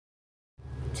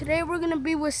Today we're gonna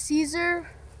be with Caesar.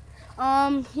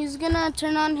 He's gonna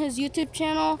turn on his YouTube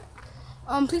channel.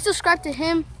 Please subscribe to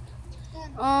him.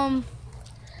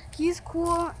 He's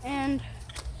cool, and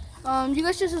you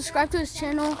guys should subscribe to his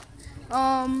channel.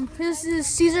 His is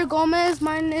Caesar Gomez.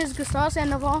 Mine is Gustavo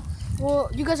Sandoval. Well,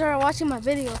 you guys are watching my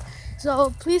video,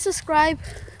 so please subscribe.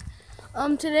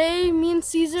 Today, me and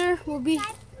Caesar will be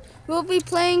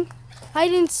playing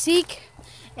hide and seek,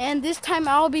 and this time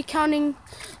I'll be counting.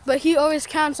 But he always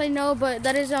counts, I know, but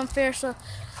that is unfair. So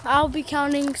I'll be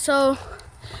counting. So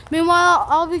meanwhile,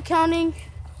 I'll be counting.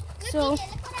 So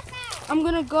I'm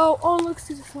gonna go. Oh, look,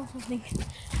 Caesar found something.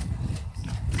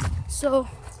 So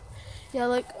yeah,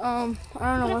 like I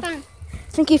don't know what. I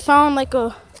think he found like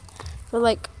a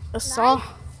saw.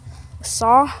 A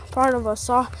saw, part of a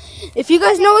saw. If you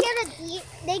guys know what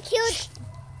they killed.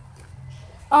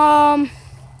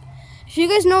 If you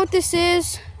guys know what this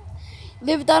is,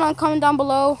 leave it down on comment down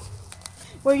below.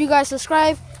 Where you guys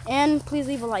subscribe and please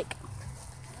leave a like.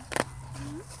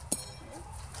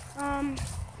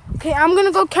 Okay, I'm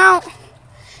gonna go count.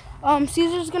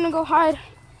 Caesar's gonna go hide.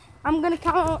 I'm gonna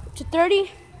count to 30.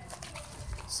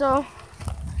 So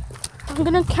I'm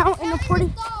gonna count in a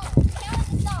potty.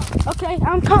 Okay,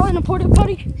 I'm counting a potty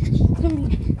potty.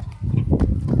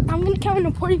 I'm gonna count in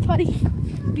a potty potty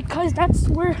because that's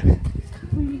where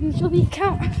we usually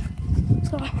count.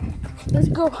 So let's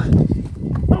go.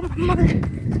 Oh, my mother. I'm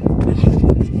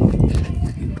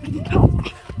gonna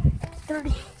count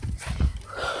 30.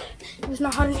 It's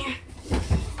not hot in here.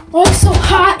 Oh, it's so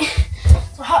hot.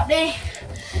 It's a hot day,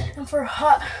 and for a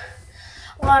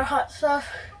lot of hot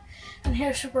stuff. And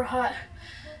here's super hot.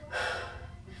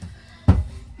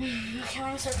 Okay,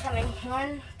 let me start counting.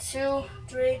 1, 2,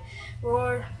 3,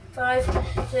 4,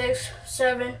 5, 6,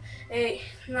 7, 8,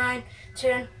 9,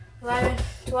 10, 11,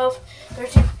 12,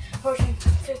 13, 14,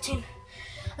 15.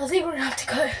 I think we're gonna have to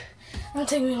cut. It's gonna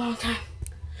take me a long time.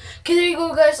 Okay, there you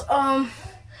go, guys. I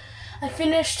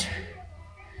finished.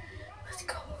 Let's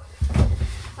go.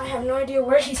 I have no idea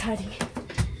where he's hiding.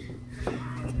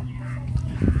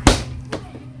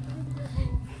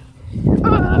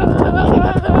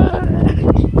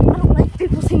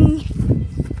 People seeing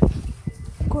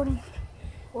recording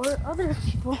or other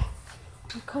people,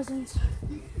 my cousins.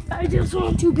 I just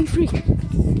want to be free. Go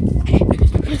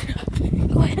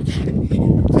ahead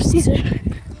for Caesar.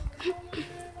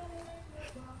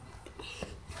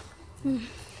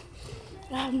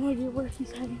 I have no idea where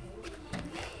he's hiding.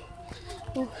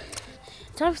 Well,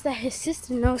 it helps that his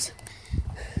sister knows,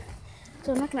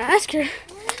 so I'm not gonna ask her.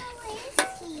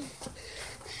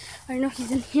 I know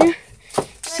he's in here.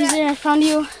 Caesar, I found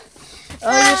you.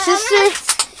 Your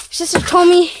sister told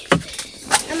me.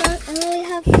 I only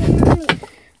have some.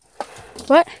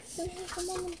 What?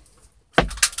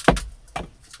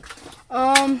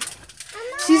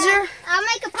 Caesar. I'll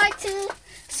make a part 2.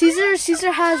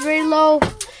 Caesar has very low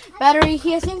battery.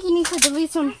 I think he needs to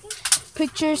delete some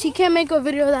pictures. He can't make a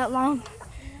video that long.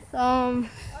 I'll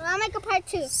make a part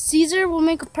 2. Caesar will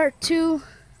make a part 2.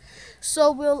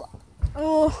 So we'll.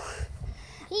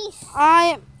 Peace.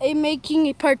 I am making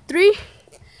a part 3.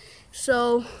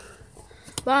 So,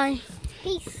 bye.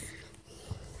 Peace.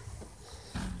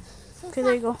 Okay,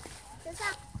 there you go.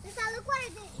 Look what I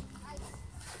did.